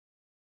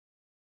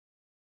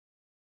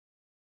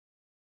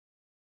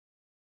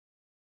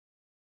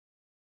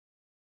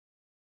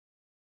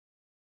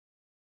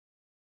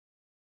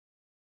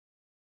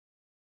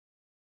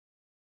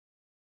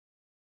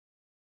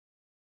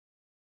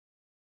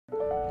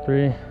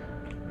3,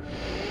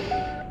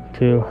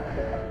 2,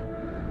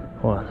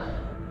 1.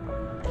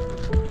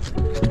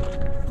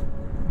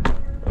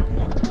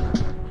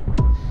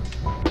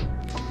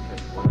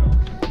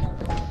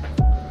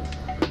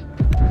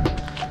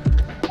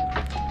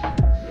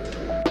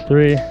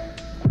 Three,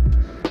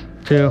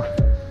 two.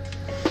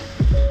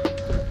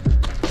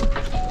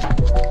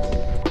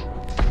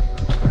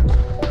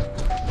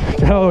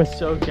 That was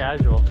so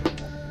casual.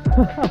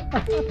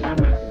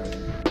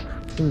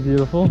 This is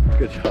beautiful.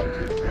 Good job,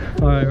 dude.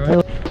 All right,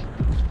 right.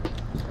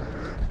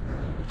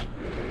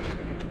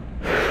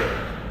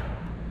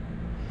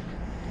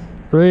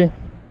 Three,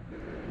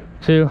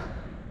 two.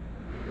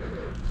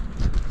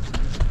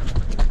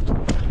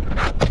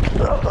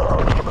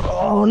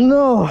 Oh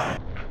no!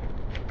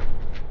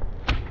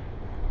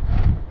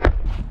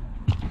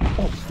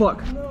 Oh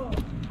fuck! No.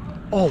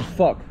 Oh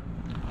fuck!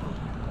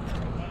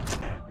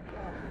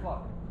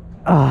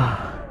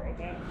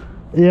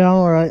 Yeah, I'm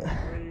all right.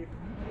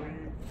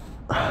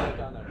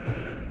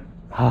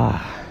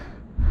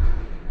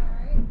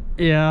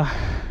 Yeah.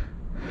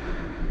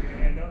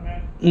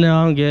 No,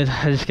 I'm good.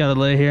 I just gotta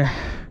lay here.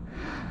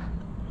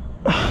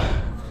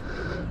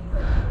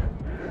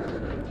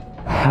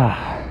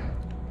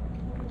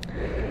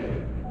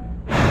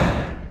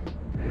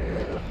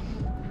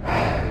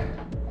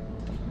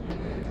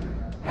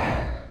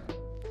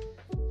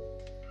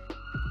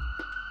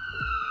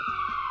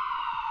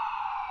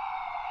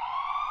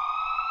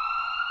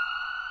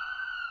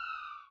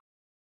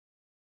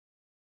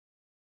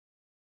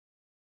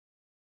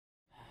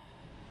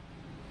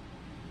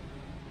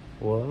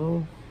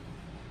 Well,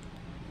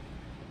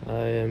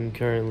 I am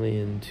currently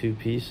in 2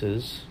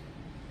 pieces.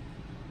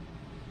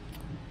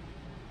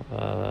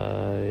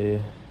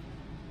 I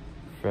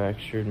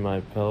fractured my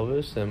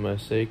pelvis and my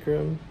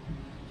sacrum,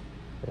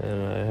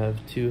 and I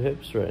have 2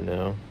 hips right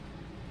now.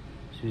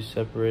 2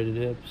 separated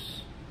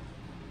hips.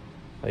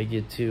 I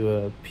get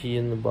to pee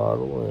in the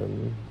bottle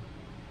and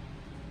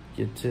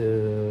get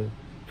to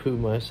poo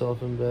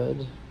myself in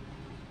bed.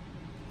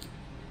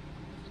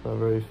 It's not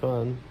very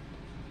fun.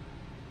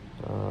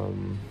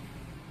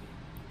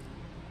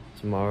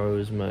 Tomorrow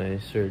is my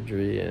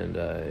surgery, and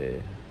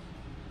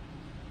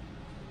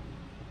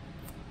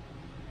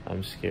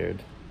I'm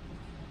scared.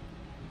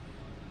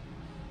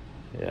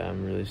 Yeah,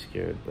 I'm really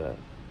scared, but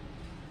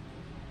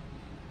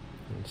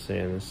I'm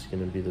saying this is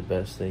gonna be the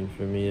best thing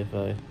for me if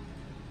I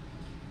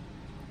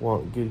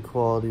want good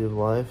quality of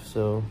life,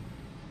 so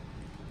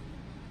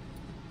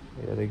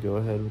I gotta go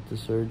ahead with the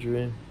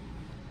surgery.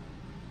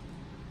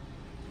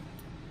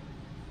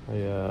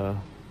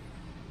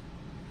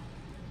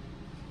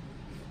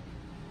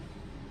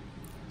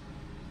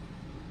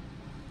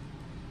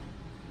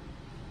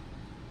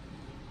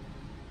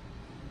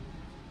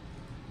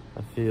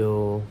 I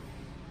feel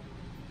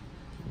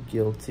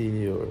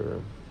guilty,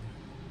 or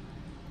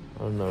I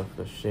don't know if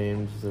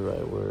ashamed is the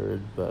right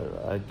word,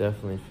 but I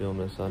definitely feel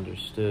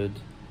misunderstood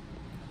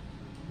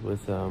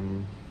with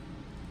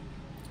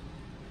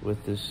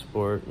this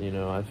sport. You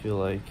know, I feel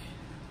like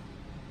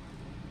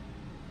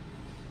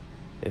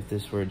if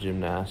this were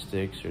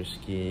gymnastics or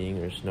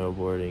skiing or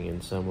snowboarding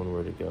and someone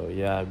were to go,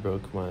 yeah, I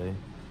broke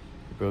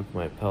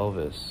my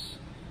pelvis,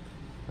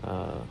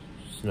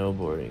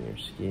 snowboarding or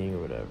skiing or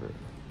whatever,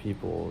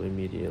 people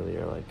immediately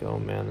are like, oh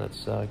man, that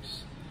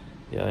sucks.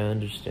 Yeah, I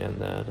understand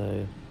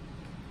that.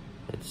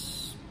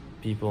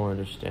 People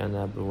understand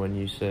that, but when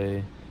you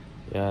say,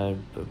 yeah, I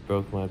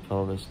broke my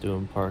pelvis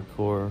doing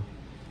parkour,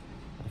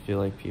 I feel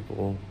like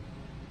people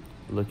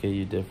look at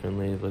you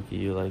differently, look at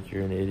you like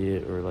you're an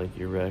idiot or like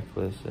you're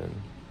reckless,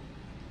 and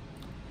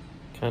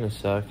kind of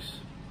sucks.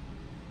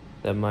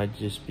 That might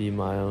just be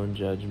my own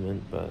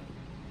judgment, but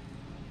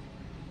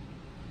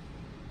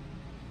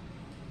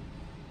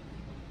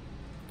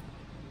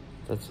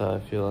that's how I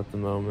feel at the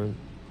moment.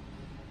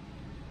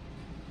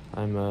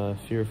 I'm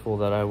fearful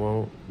that I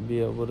won't be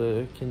able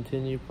to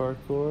continue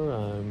parkour.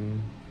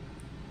 I'm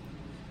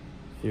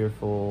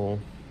fearful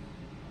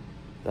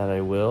that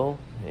I will,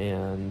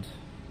 and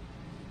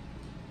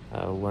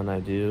when I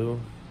do,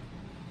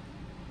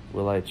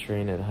 will I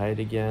train at height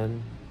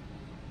again?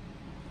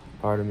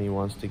 Part of me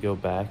wants to go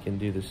back and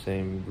do the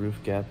same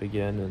roof gap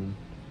again, and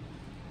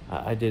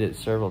I did it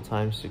several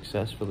times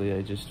successfully.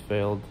 I just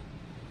failed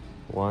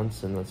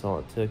once, and that's all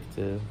it took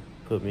to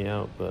put me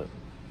out. But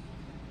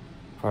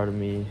part of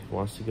me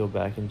wants to go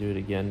back and do it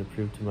again to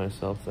prove to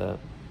myself that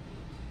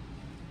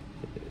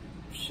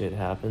shit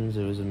happens,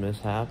 it was a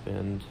mishap,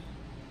 and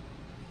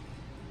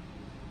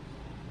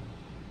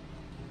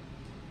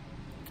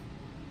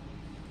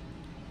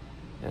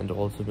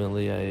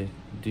ultimately I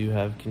do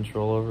have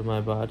control over my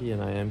body,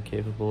 and I am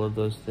capable of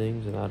those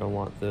things, and I don't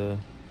want the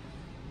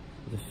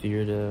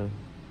fear to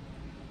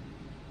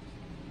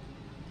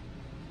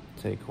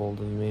take hold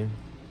of me.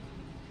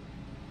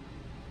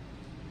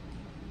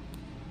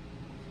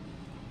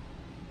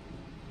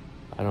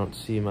 I don't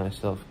see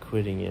myself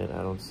quitting it.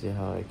 I don't see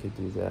how I could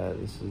do that.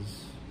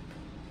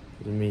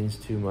 It means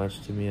too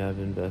much to me. I've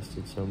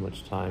invested so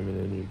much time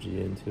and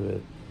energy into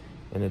it,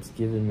 and it's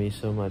given me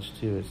so much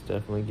too. It's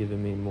definitely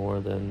given me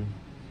more than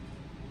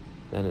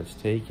than it's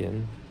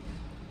taken.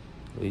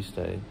 At least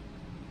I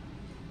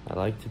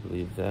like to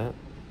believe that.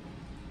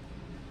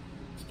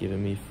 It's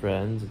given me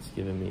friends, it's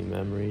given me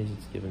memories,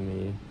 it's given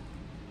me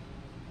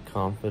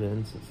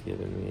confidence, it's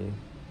given me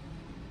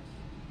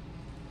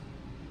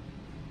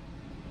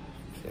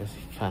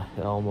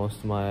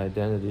almost my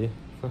identity.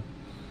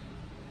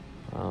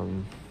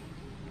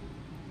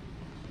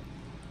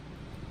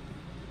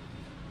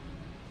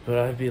 But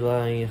I'd be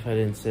lying if I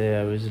didn't say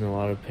I was in a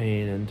lot of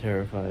pain and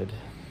terrified.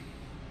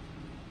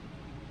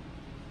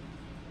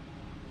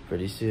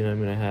 Pretty soon I'm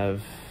gonna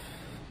have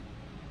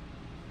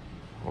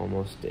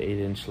almost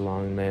 8-inch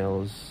long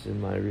nails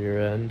in my rear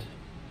end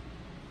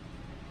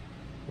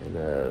and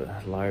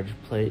a large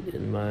plate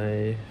in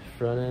my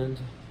front end.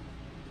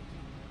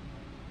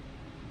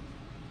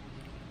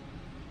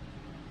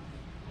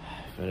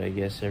 But I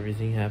guess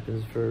everything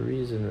happens for a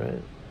reason,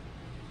 right?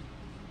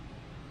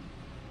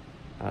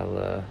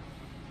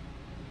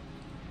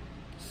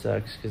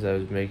 Sucks because I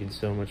was making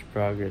so much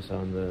progress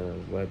on the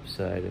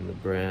website and the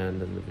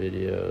brand and the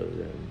videos,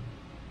 and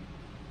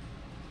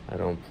I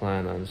don't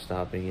plan on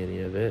stopping any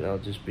of it. I'll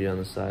just be on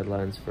the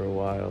sidelines for a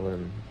while,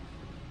 and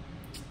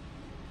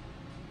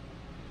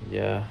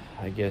yeah,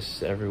 I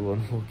guess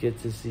everyone will get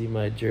to see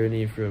my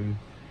journey from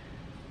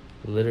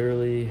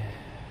literally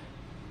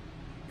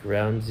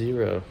ground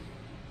zero,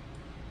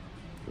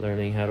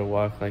 learning how to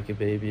walk like a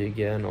baby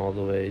again, all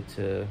the way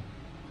to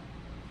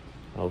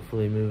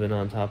hopefully moving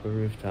on top of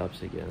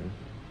rooftops again.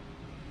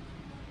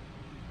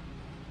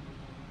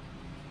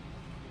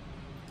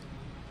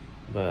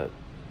 But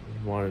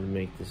I wanted to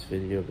make this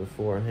video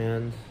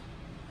beforehand.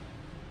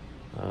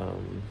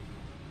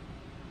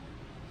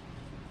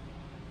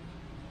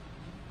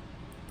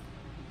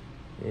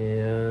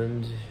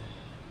 And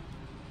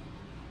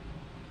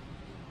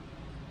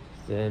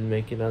then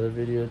make another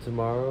video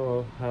tomorrow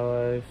of how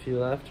I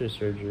feel after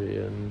surgery,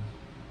 and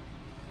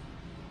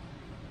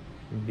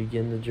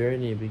begin the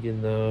journey,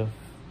 begin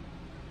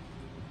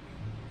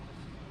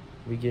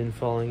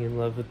falling in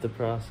love with the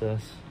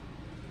process.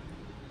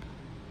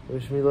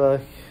 Wish me luck.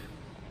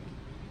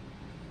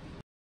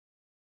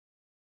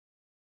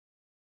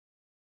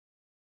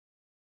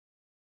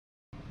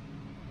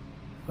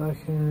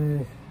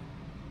 Okay.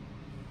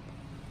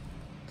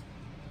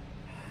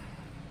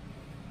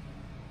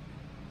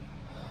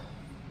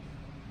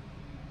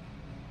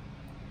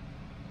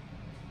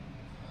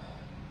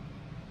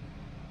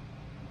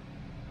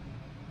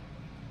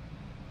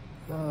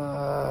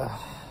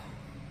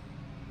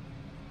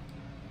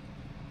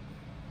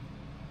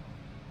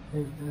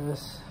 Hate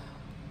this.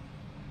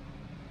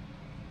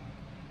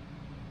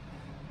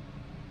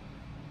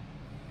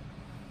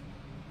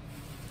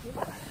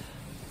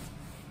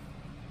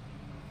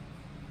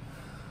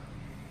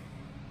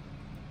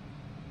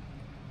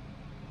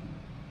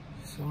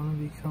 Just want to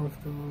be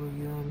comfortable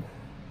again.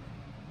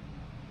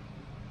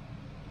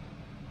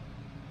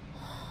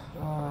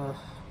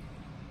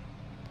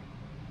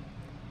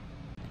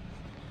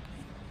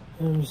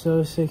 I'm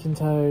so sick and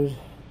tired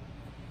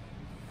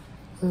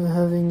of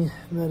having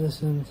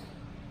medicine.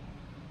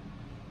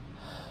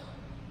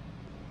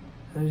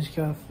 I just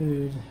got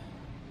food,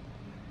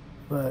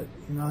 but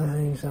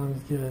nothing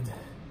sounds good.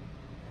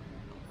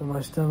 But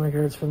my stomach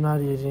hurts from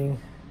not eating.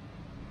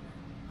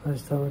 My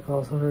stomach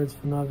also hurts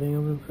from not being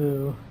able to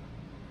poo.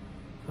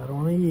 I don't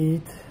want to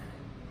eat.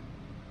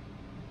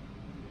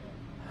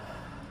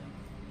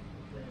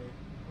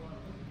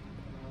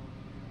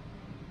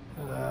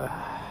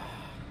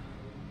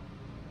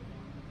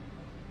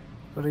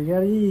 But I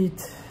gotta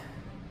eat.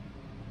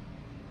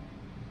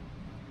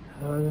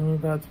 I'm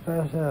about to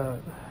pass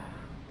out.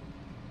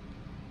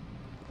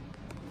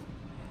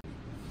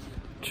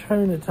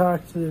 Trying to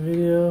talk to the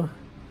video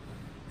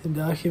and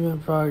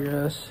document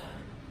progress,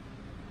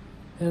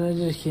 and I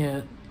just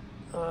can't.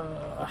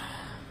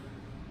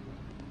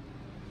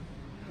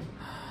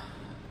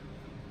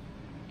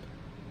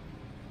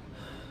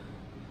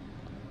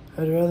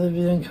 I'd rather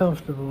be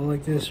uncomfortable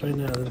like this right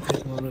now than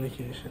take more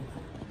medication.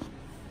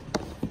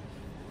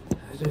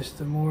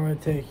 The more I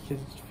take, it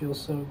feels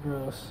so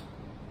gross.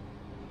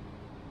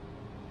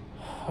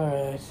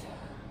 Alright.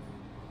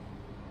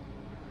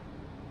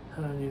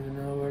 I don't even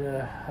know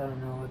I don't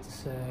know what to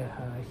say.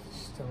 I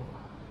just don't.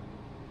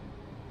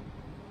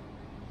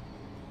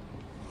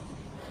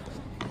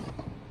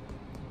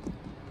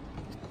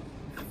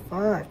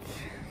 Fuck.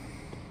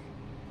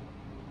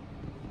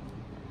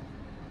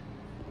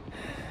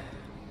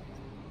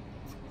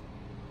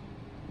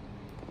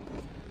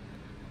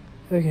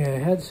 Okay, I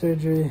had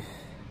surgery.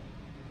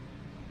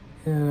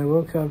 And I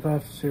woke up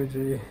after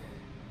surgery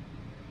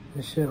in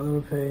a shitload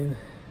of pain.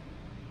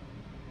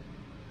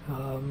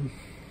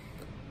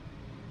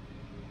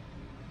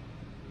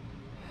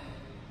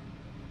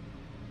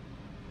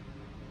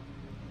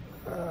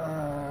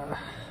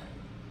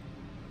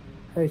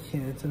 I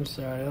can't, I'm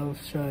sorry, I'll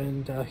try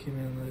and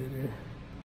document later.